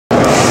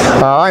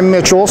I'm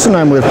Mitch Olson.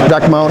 I'm with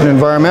Duck Mountain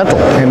Environmental,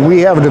 and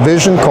we have a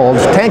division called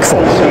Tankful.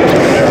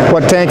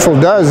 What Tankful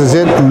does is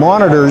it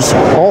monitors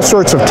all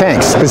sorts of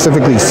tanks,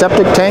 specifically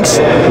septic tanks,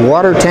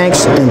 water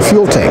tanks, and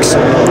fuel tanks.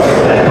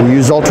 We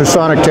use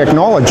ultrasonic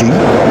technology,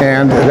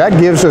 and that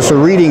gives us a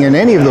reading in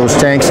any of those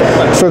tanks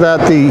so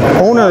that the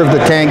owner of the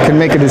tank can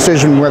make a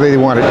decision whether they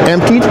want it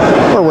emptied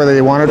or whether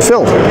they want it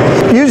filled.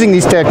 Using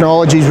these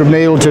technologies, we've been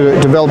able to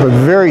develop a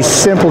very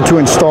simple to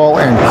install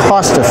and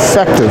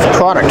cost-effective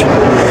product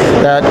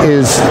that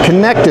is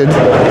connected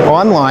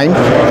online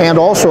and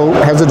also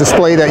has a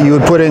display that you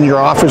would put in your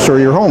office or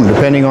your home,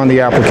 depending on the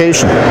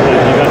application.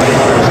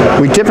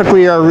 We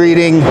typically are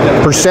reading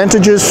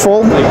percentages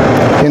full.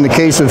 In the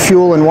case of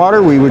fuel and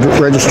water, we would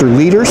register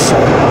liters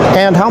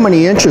and how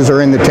many inches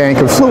are in the tank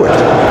of fluid.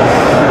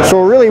 So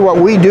really what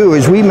we do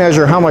is we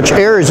measure how much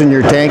air is in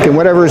your tank, and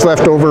whatever is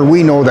left over,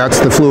 we know that's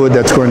the fluid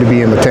that's going to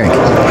be in the tank.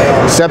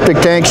 Septic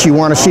tanks, you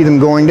want to see them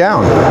going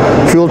down.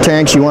 Fuel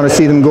tanks, you want to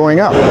see them going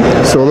up.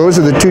 So those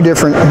are the two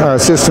different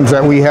systems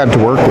that we had to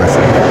work with.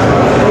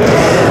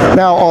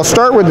 Now I'll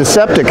start with the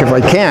septic if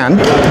I can,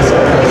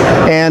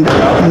 and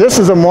this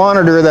is a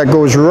monitor that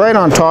goes right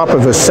on top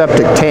of a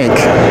septic tank.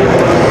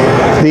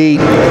 The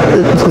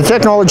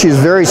technology is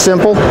very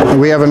simple.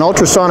 We have an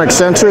ultrasonic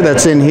sensor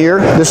that's in here.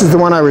 This is the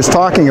one I was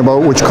talking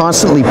about, which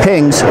constantly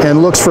pings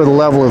and looks for the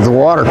level of the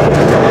water.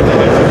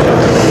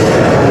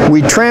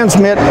 We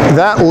transmit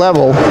that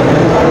level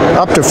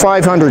up to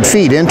 500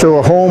 feet into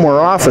a home or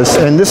office,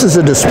 and this is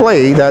a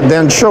display that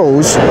then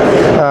shows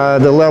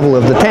the level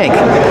of the tank.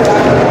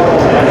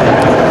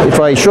 If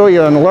I show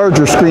you on a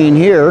larger screen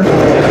here,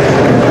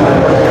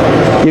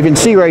 you can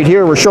see right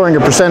here we're showing a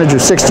percentage of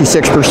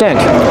 66%.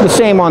 The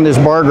same on this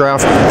bar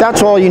graph.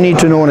 That's all you need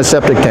to know in a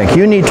septic tank.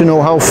 You need to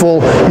know how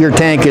full your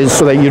tank is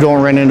so that you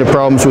don't run into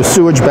problems with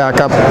sewage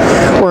backup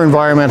or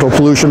environmental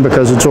pollution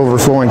because it's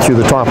overflowing through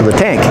the top of the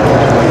tank.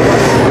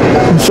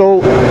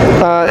 So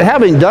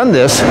having done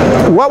this,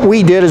 what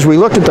we did is we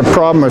looked at the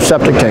problem of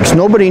septic tanks.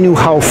 Nobody knew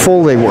how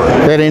full they were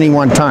at any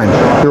one time.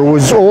 There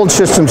was old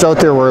systems out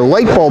there where a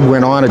light bulb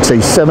went on at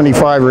say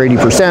 75 or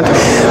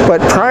 80%,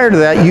 but prior to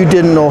that you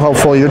didn't know how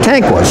full your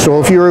tank was.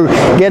 So if you're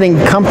getting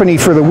company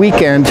for the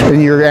weekend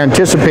and you're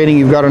anticipating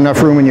you've got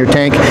enough room in your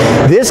tank,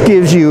 this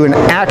gives you an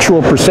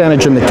actual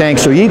percentage in the tank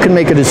so you can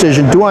make a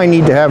decision, do I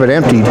need to have it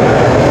emptied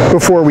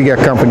before we get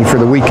company for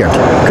the weekend?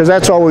 Because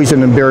that's always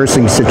an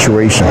embarrassing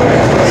situation.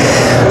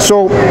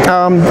 So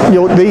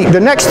the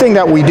next thing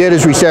that we did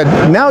is we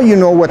said, now you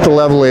know what the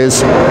level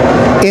is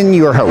in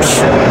your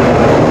house.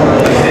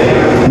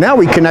 Now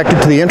we connect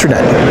it to the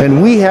internet,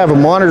 and we have a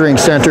monitoring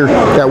center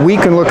that we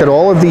can look at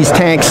all of these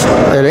tanks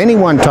at any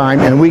one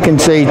time, and we can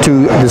say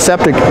to the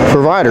septic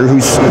provider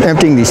who's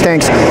emptying these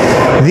tanks,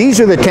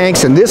 these are the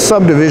tanks in this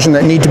subdivision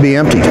that need to be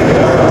emptied.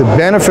 The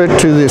benefit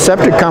to the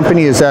septic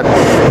company is that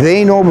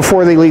they know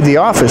before they leave the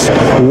office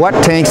what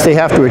tanks they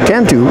have to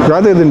attend to,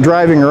 rather than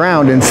driving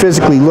around and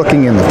physically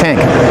looking in the tank.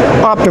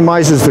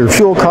 Optimizes their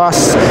fuel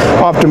costs,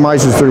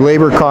 optimizes their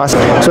labor costs.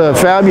 It's a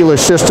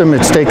fabulous system.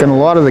 It's taken a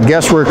lot of the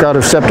guesswork out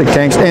of septic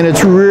tanks, and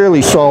it's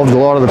really solved a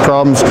lot of the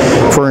problems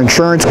for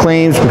insurance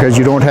claims because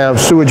you don't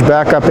have sewage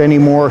backup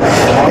anymore,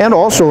 and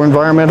also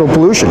environmental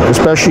pollution,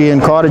 especially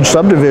in cottage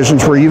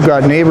subdivisions where you've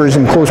got neighbors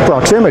in close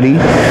proximity.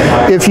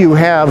 If you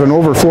have an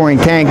overflowing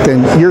tank,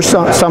 then you're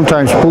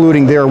sometimes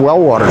polluting their well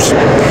waters.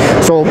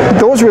 So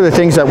those were the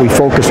things that we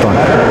focused on.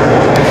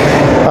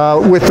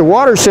 With the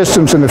water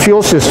systems and the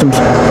fuel systems,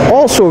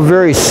 also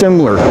very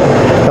similar.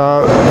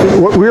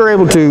 We were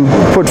able to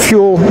put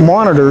fuel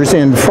monitors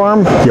in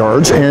farm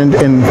yards, and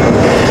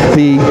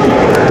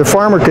the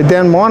farmer could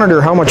then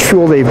monitor how much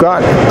fuel they've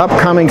got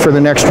upcoming for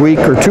the next week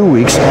or 2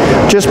 weeks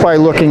just by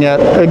looking at,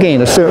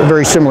 again, a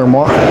very similar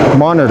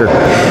monitor.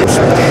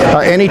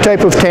 Any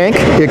type of tank,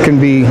 it can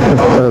be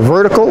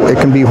vertical, it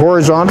can be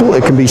horizontal,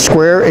 it can be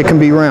square, it can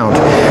be round.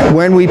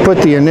 When we put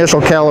the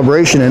initial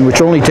calibration in,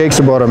 which only takes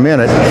about a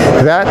minute,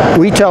 that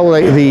we tell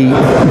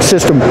the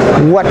system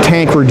what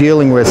tank we're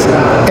dealing with,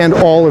 and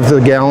all of the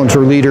gallons or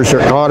liters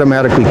are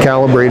automatically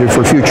calibrated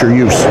for future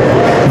use.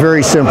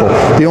 Very simple.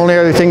 The only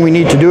other thing we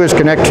need to do is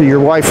connect to your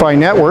Wi-Fi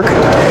network,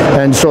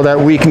 and so that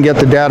we can get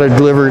the data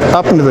delivered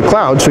up into the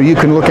cloud so you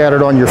can look at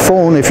it on your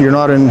phone if you're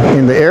not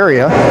in the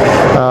area,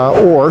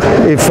 or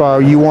if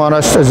you want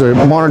us as a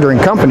monitoring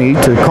company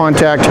to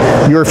contact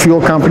your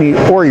fuel company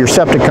or your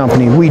septic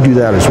company, we do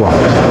that as well.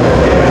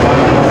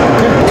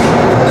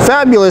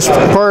 Fabulous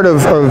part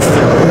of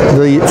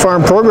the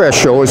Farm Progress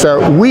Show is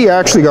that we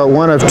actually got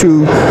one of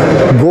 2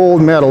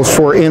 gold medals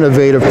for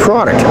innovative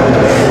product.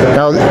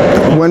 Now,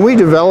 when we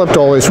developed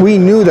all this, we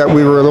knew that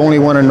we were the only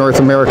one in North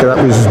America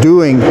that was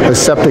doing a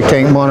septic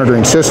tank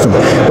monitoring system,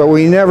 but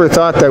we never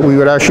thought that we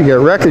would actually get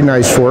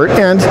recognized for it,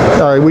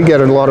 and we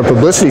get a lot of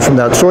publicity from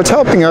that. So it's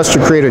helping us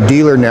to create a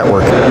dealer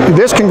network.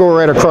 This can go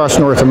right across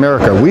North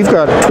America. We've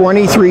got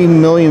 23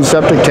 million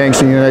septic tanks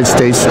in the United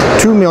States,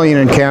 2 million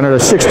in Canada,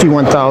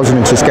 61,000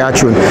 in Saskatchewan.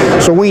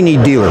 So we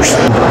need dealers.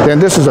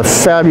 And this is a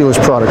fabulous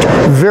product.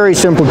 Very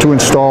simple to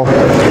install.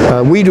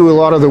 We do a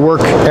lot of the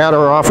work at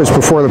our office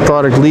before the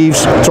product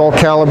leaves. It's all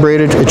calibrated.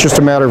 situated. It's just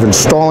a matter of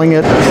installing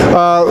it.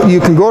 You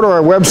can go to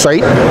our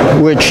website,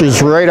 which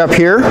is right up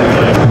here,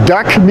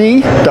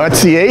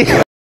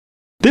 duckme.ca.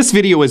 This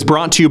video is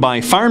brought to you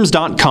by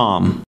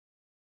Farms.com.